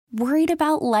Worried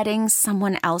about letting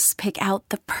someone else pick out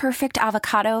the perfect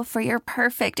avocado for your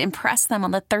perfect impress them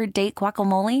on the third date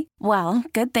guacamole? Well,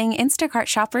 good thing Instacart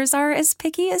shoppers are as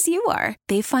picky as you are.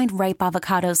 They find ripe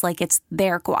avocados like it's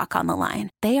their guac on the line.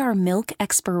 They are milk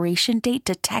expiration date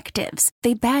detectives.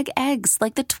 They bag eggs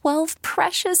like the 12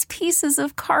 precious pieces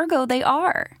of cargo they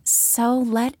are. So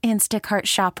let Instacart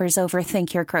shoppers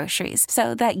overthink your groceries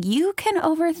so that you can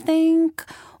overthink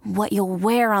what you'll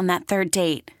wear on that third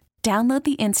date. Download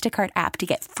the Instacart app to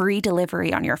get free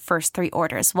delivery on your first 3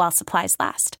 orders while supplies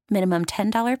last. Minimum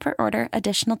 $10 per order.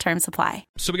 Additional terms apply.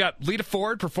 So we got Lita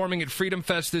Ford performing at Freedom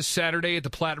Fest this Saturday at the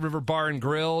Platte River Bar and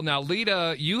Grill. Now,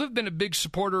 Lita, you have been a big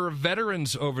supporter of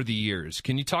veterans over the years.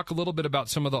 Can you talk a little bit about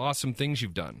some of the awesome things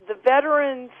you've done? The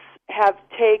veterans have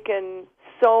taken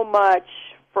so much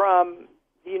from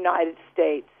the United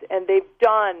States, and they've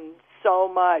done so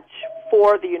much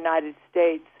for the United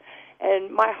States.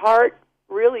 And my heart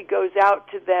really goes out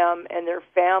to them and their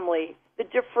family, the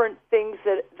different things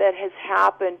that has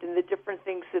happened and the different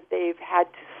things that they've had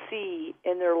to see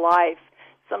in their life.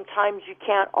 Sometimes you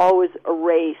can't always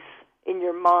erase in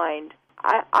your mind.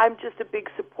 I'm just a big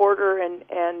supporter,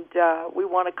 and we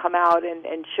want to come out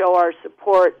and show our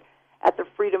support at the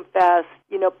Freedom Fest.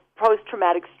 You know,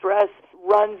 post-traumatic stress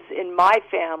runs in my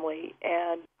family,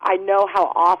 and I know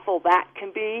how awful that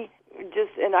can be.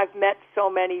 And I've met so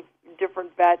many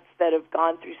different vets that have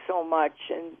gone through so much,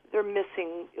 and they're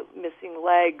missing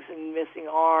legs and missing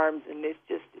arms, and it's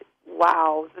just,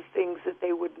 wow, the things that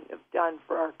they wouldn't have done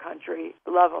for our country.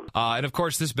 I love them. And, of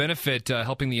course, this benefit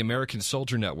helping the American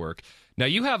Soldier Network. Now,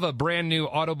 you have a brand new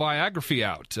autobiography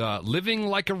out, Living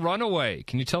Like a Runaway.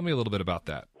 Can you tell me a little bit about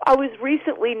that? I was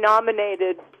recently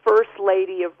nominated First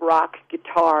Lady of Rock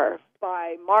Guitar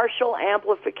by Marshall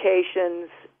Amplifications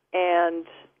and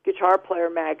Guitar Player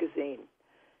magazine.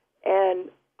 And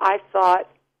I thought,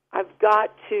 I've got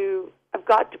to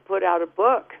put out a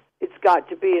book. It's got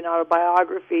to be an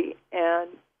autobiography, and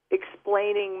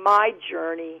explaining my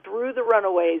journey through the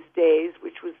Runaways days,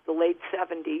 which was the late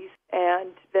 70s,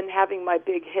 and then having my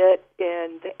big hit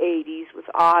in the 80s with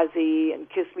Ozzy and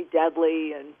Kiss Me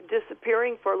Deadly, and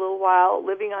disappearing for a little while,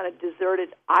 living on a deserted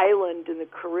island in the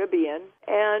Caribbean,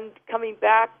 and coming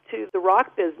back to the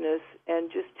rock business and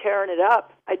just tearing it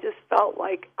up. I just felt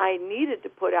like I needed to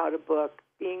put out a book,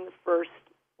 being the first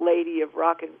lady of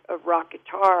rock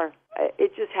guitar.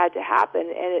 It just had to happen,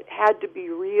 and it had to be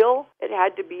real. It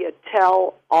had to be a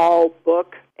tell-all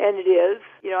book, and it is.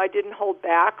 You know, I didn't hold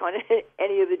back on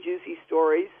any of the juicy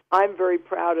stories. I'm very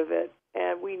proud of it,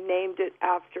 and we named it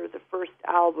after the first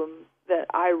album that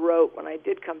I wrote when I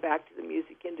did come back to the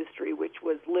music industry, which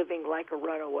was Living Like a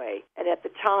Runaway. And at the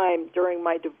time, during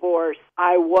my divorce,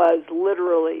 I was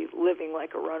literally living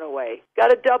like a runaway.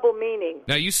 Got a double meaning.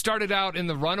 Now, you started out in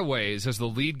the Runaways as the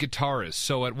lead guitarist,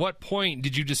 so at what point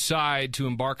did you decide to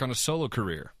embark on a solo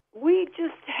career? We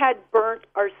just had burnt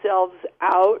ourselves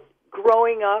out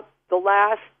growing up the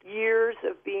last years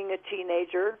of being a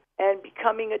teenager and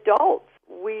becoming adults.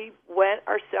 We went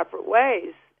our separate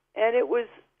ways, and it was,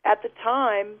 at the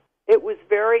time, it was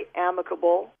very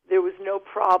amicable. There was no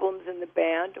problems in the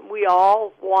band. We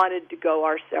all wanted to go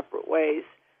our separate ways.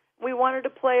 We wanted to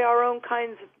play our own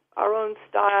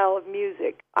style of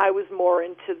music. I was more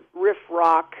into riff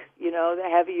rock, you know, the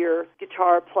heavier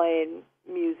guitar playing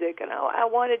music, and I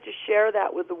wanted to share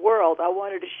that with the world. I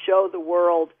wanted to show the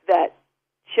world that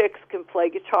chicks can play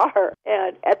guitar.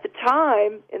 And at the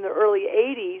time, in the early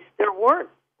 80s, there weren't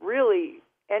really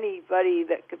anybody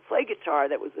that could play guitar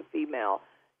that was a female.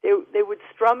 They would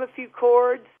strum a few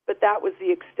chords, but that was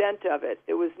the extent of it.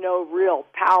 There was no real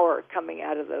power coming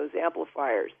out of those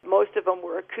amplifiers. Most of them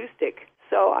were acoustic.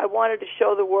 So I wanted to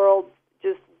show the world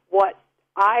just what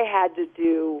I had to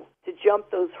do to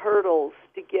jump those hurdles,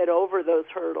 to get over those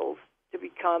hurdles, to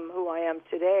become who I am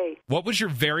today. What was your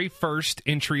very first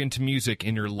entry into music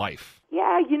in your life?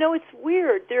 Yeah, you know, it's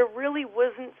weird. There really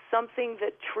wasn't something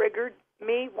that triggered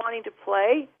me wanting to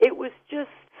play. It was just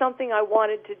something I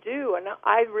wanted to do, and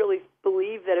I really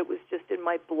believe that it was just in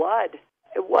my blood.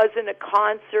 It wasn't a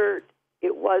concert.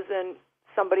 It wasn't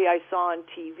somebody I saw on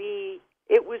TV.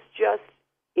 It was just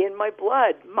in my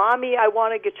blood. Mommy, I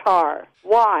want a guitar.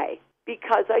 Why?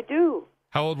 Because I do.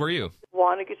 How old were you?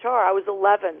 Want a guitar. I was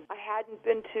 11. I hadn't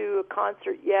been to a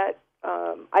concert yet.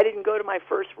 I didn't go to my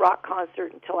first rock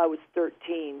concert until I was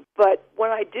 13. But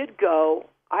when I did go,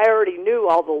 I already knew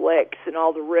all the licks and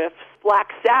all the riffs. Black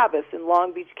Sabbath in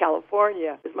Long Beach,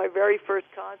 California was my very first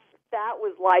concert. That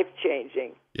was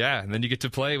life-changing. Yeah, and then you get to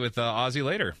play with Ozzy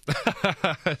later.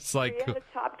 It's like we had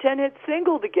a top 10 hit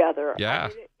single together. Yeah. I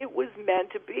mean, it was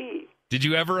meant to be. Did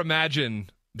you ever imagine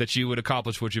that you would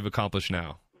accomplish what you've accomplished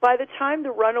now? by the time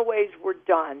the Runaways were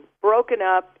done, broken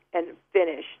up and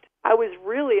finished, I was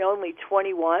really only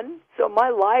 21, so my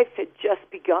life had just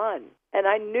begun. And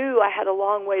I knew I had a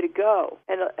long way to go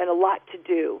and a lot to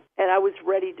do, and I was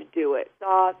ready to do it.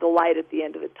 Saw the light at the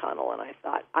end of the tunnel, and I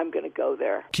thought, I'm going to go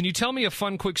there. Can you tell me a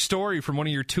fun, quick story from one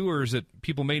of your tours that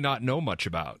people may not know much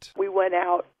about? We went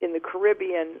out in the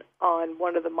Caribbean on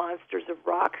one of the Monsters of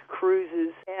Rock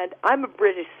cruises, and I'm a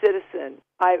British citizen.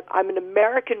 I'm an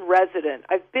American resident.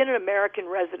 I've been an American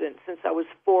resident since I was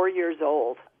 4 years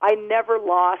old. I never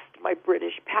lost my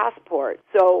British passport.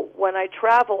 So when I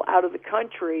travel out of the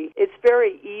country, it's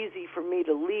very easy for me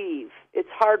to leave. It's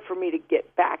hard for me to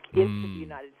get back into the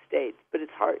United States, but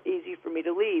it's easy for me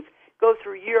to leave. Go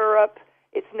through Europe.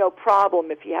 It's no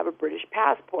problem if you have a British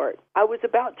passport. I was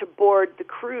about to board the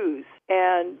cruise,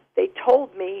 and they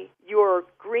told me your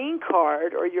green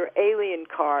card or your alien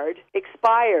card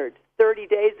expired 30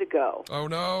 days ago. Oh,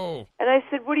 no. And I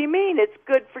said, what do you mean? It's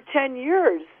good for 10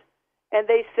 years. And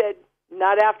they said,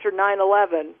 not after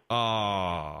 9/11.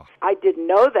 Ah. I didn't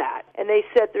know that. And they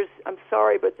said, I'm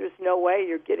sorry, but there's no way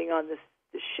you're getting on the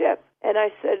ship. And I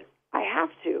said, I have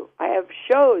to. I have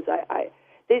shows.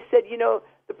 They said,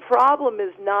 the problem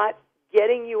is not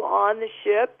getting you on the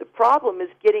ship. The problem is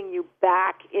getting you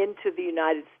back into the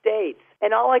United States.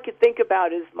 And all I could think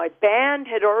about is my band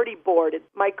had already boarded.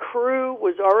 My crew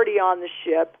was already on the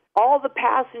ship. All the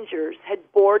passengers had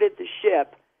boarded the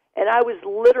ship. And I was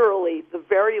literally the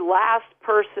very last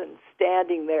person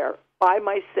standing there by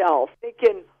myself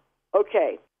thinking,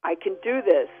 okay, I can do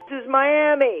this. This is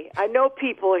Miami. I know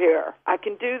people here. I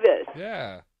can do this.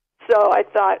 Yeah. So I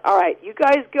thought, all right, you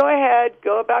guys go ahead,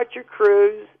 go about your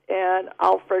cruise, and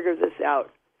I'll figure this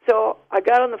out. So I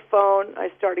got on the phone. I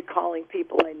started calling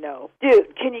people I know.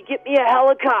 Dude, can you get me a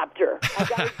helicopter? I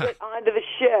got to get onto the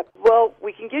ship. Well,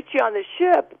 we can get you on the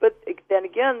ship, but then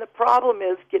again, the problem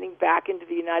is getting back into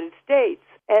the United States.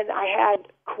 And I had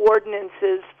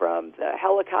coordinates from the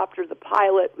helicopter. The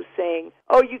pilot was saying,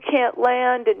 oh, you can't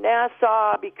land in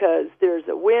Nassau because there's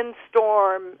a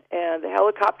windstorm and the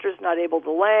helicopter's not able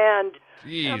to land.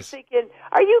 Jeez. I'm thinking,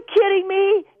 are you kidding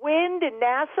me? Wind in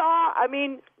Nassau? I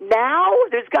mean, now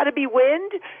there's got to be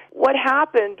wind? What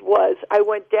happened was I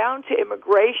went down to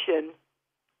immigration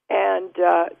and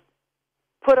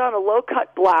put on a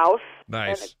low-cut blouse.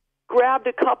 Nice. And grabbed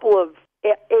a couple of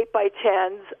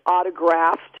 8x10s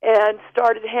autographed and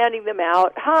started handing them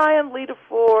out. Hi, I'm Lita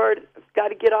Ford. I've got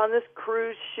to get on this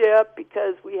cruise ship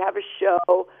because we have a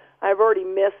show. I've already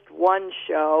missed one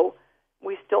show.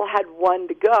 We still had one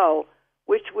to go,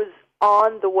 which was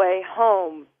on the way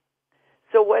home.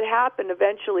 So what happened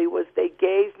eventually was they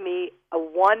gave me a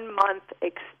 1-month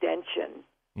extension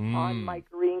on my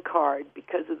green card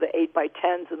because of the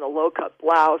 8x10s and the low-cut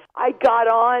blouse. I got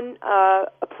on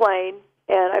a plane,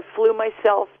 and I flew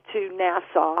myself to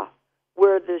Nassau,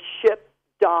 where the ship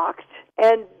docked,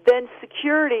 and then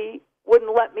security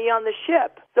wouldn't let me on the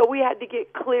ship. So we had to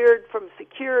get cleared from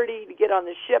security to get on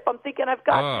the ship. I'm thinking, I've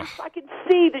got this. I can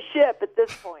see the ship at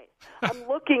this point. I'm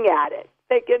looking at it,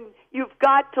 thinking, you've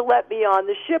got to let me on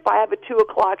the ship. I have a 2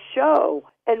 o'clock show.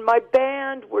 And my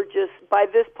band were just, by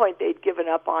this point, they'd given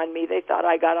up on me. They thought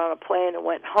I got on a plane and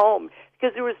went home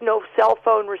because there was no cell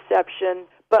phone reception.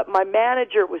 But my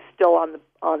manager was still on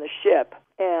the ship.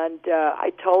 And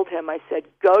I told him, I said,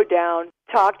 go down,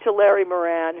 talk to Larry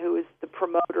Moran, who is the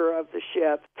promoter of the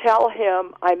ship. Tell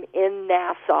him I'm in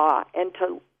Nassau and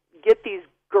to get these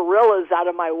gorillas out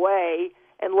of my way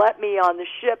and let me on the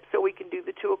ship so we can do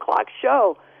the 2 o'clock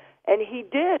show. And he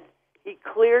did. He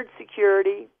cleared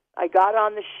security. I got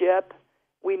on the ship.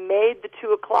 We made the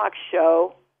 2 o'clock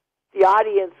show. The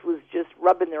audience was just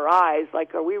rubbing their eyes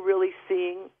like, are we really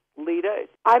seeing Lita?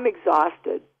 I'm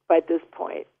exhausted by this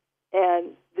point.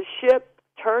 And the ship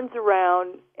turns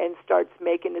around and starts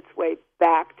making its way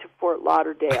back to Fort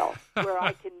Lauderdale, where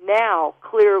I can now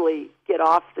clearly get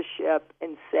off the ship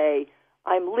and say,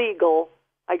 I'm legal.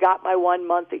 I got my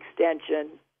 1-month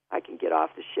extension. I can get off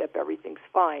the ship. Everything's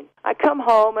fine. I come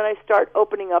home and I start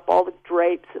opening up all the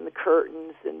drapes and the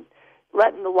curtains and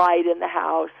letting the light in the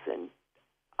house. And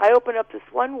I open up this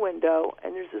one window,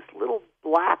 and there's this little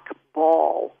black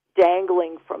ball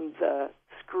dangling from the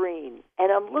screen.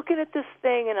 And I'm looking at this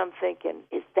thing, and I'm thinking,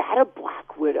 is that a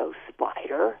black widow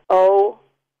spider? Oh,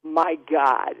 my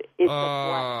God. It's a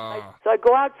black. So I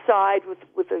go outside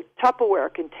with a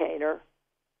Tupperware container,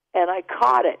 and I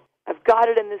caught it. I've got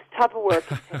it in this Tupperware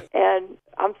container. And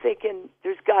I'm thinking,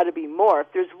 there's got to be more. If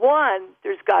there's one,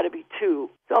 there's got to be 2.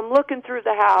 So I'm looking through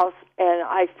the house, and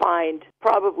I find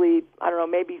probably,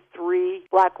 maybe 3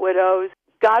 black widows.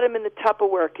 Got them in the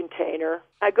Tupperware container.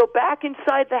 I go back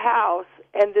inside the house,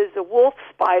 and there's a wolf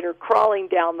spider crawling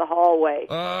down the hallway.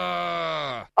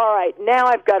 All right, now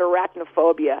I've got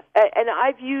arachnophobia. And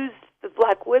I've used the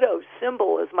Black Widow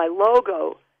symbol as my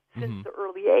logo since the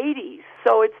early 80s.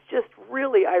 So it's just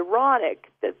really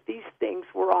ironic that these things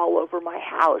were all over my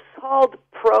house. Called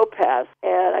ProPest,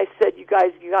 and I said, you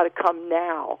guys, you got to come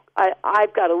now.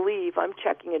 I've got to leave. I'm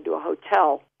checking into a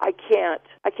hotel. I can't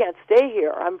stay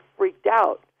here. I'm freaked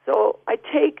out. So I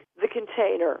take the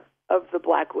container of the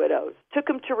Black Widows, took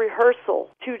them to rehearsal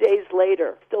 2 days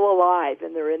later, still alive,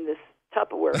 and they're in this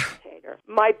Tupperware container.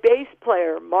 My bass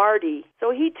player, Marty,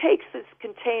 so he takes this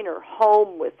container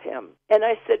home with him. And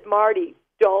I said, Marty,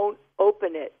 don't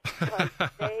open it because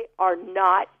they are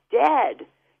not dead.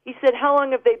 He said, how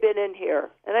long have they been in here?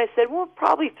 And I said, well,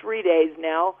 probably 3 days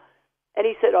now. And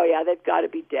he said, oh, yeah, they've got to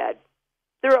be dead.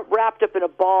 They're wrapped up in a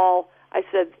ball. I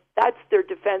said, that's their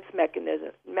defense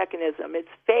mechanism. It's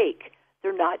fake.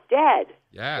 They're not dead.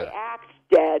 Yeah. They act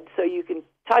dead so you can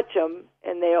touch them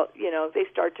and they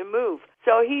start to move.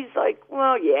 So he's like,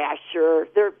 well, yeah, sure,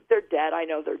 they're dead. I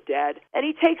know they're dead. And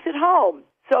he takes it home.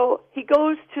 So he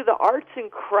goes to the arts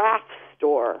and crafts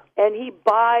store and he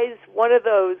buys one of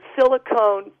those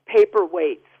silicone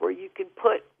paperweights where you can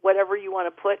put whatever you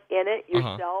want to put in it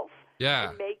yourself. Yeah.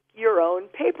 And make your own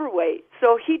paperweight.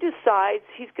 So he decides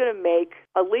he's going to make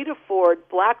a Lita Ford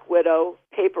Black Widow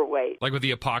paperweight. Like with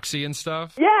the epoxy and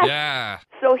stuff? Yes. Yeah.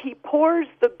 So he pours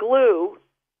the glue,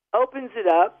 opens it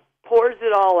up, pours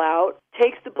it all out,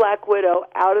 takes the Black Widow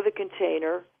out of the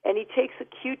container, and he takes a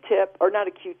Q-tip, or not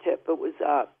a Q-tip, it was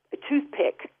a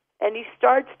toothpick, and he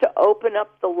starts to open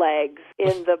up the legs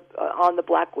in the on the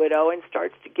Black Widow and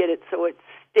starts to get it so it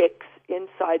sticks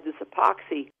inside this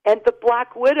epoxy. And the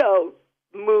Black Widow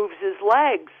moves his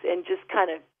legs and just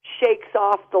kind of shakes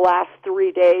off the last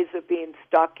 3 days of being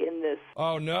stuck in this.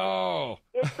 Oh, no.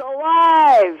 It's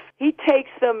alive. He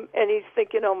takes them and he's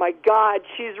thinking, oh, my God,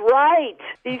 she's right.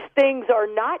 These things are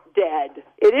not dead.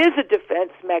 It is a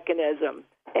defense mechanism.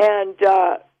 And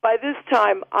by this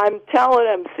time, I'm telling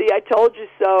him, see, I told you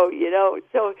so,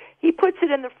 So he puts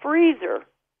it in the freezer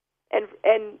and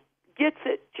gets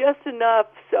it just enough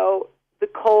so the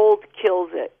cold kills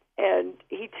it. And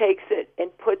he takes it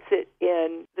and puts it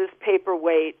in this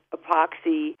paperweight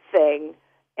epoxy thing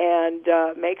and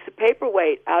makes a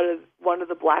paperweight out of one of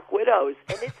the Black Widows.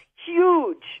 And it's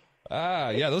huge.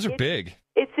 Yeah, those are big.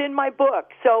 It's in my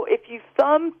book. So if you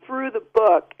thumb through the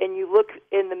book and you look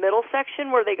in the middle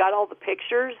section where they got all the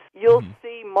pictures, you'll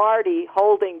see Marty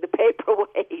holding the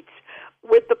paperweight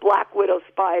with the Black Widow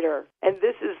spider. And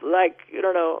this is like,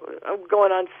 I'm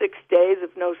going on 6 days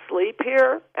of no sleep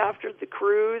here after the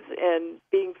cruise and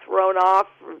being thrown off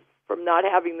from not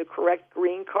having the correct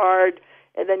green card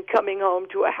and then coming home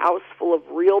to a house full of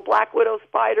real Black Widow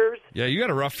spiders. Yeah, you got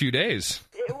a rough few days.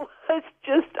 It was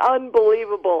just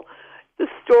unbelievable. The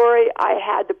story, I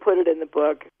had to put it in the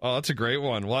book. Oh, that's a great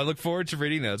one. Well, I look forward to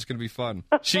reading that. It's going to be fun.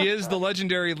 She is the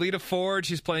legendary Lita Ford.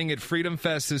 She's playing at Freedom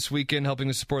Fest this weekend, helping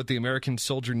to support the American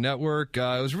Soldier Network.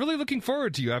 I was really looking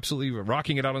forward to you absolutely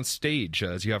rocking it out on stage,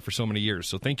 as you have for so many years.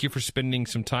 So thank you for spending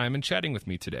some time and chatting with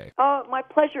me today. Oh, my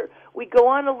pleasure. We go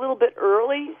on a little bit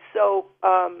early, so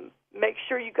make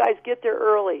sure you guys get there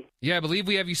early. Yeah, I believe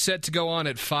we have you set to go on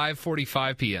at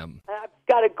 5:45 p.m. I've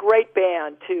got a great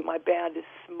band, too. My band is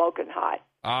smoking hot.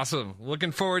 Awesome.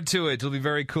 Looking forward to it. It'll be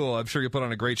very cool. I'm sure you'll put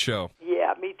on a great show.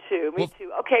 Yeah, me too. Me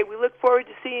too. Okay, we look forward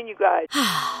to seeing you guys.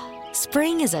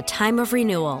 Spring is a time of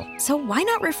renewal, so why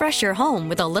not refresh your home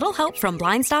with a little help from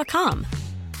Blinds.com?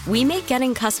 We make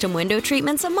getting custom window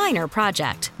treatments a minor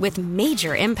project with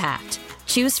major impact.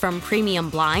 Choose from premium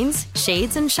blinds,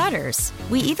 shades, and shutters.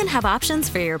 We even have options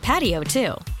for your patio,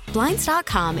 too.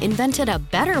 Blinds.com invented a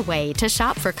better way to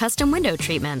shop for custom window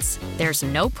treatments. There's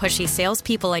no pushy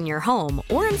salespeople in your home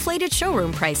or inflated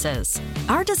showroom prices.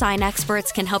 Our design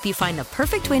experts can help you find the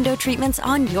perfect window treatments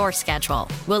on your schedule.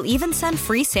 We'll even send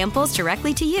free samples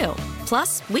directly to you.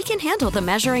 Plus, we can handle the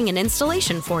measuring and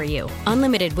installation for you.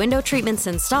 Unlimited window treatments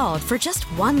installed for just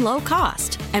one low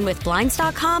cost. And with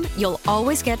Blinds.com, you'll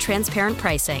always get transparent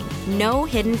pricing. No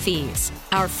hidden fees.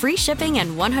 Our free shipping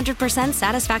and 100%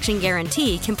 satisfaction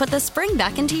guarantee can put the spring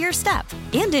back into your step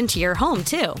and into your home,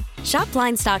 too. Shop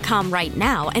Blinds.com right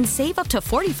now and save up to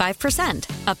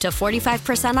 45%. Up to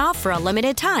 45% off for a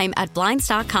limited time at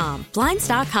Blinds.com.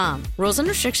 Blinds.com. Rules and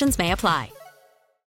restrictions may apply.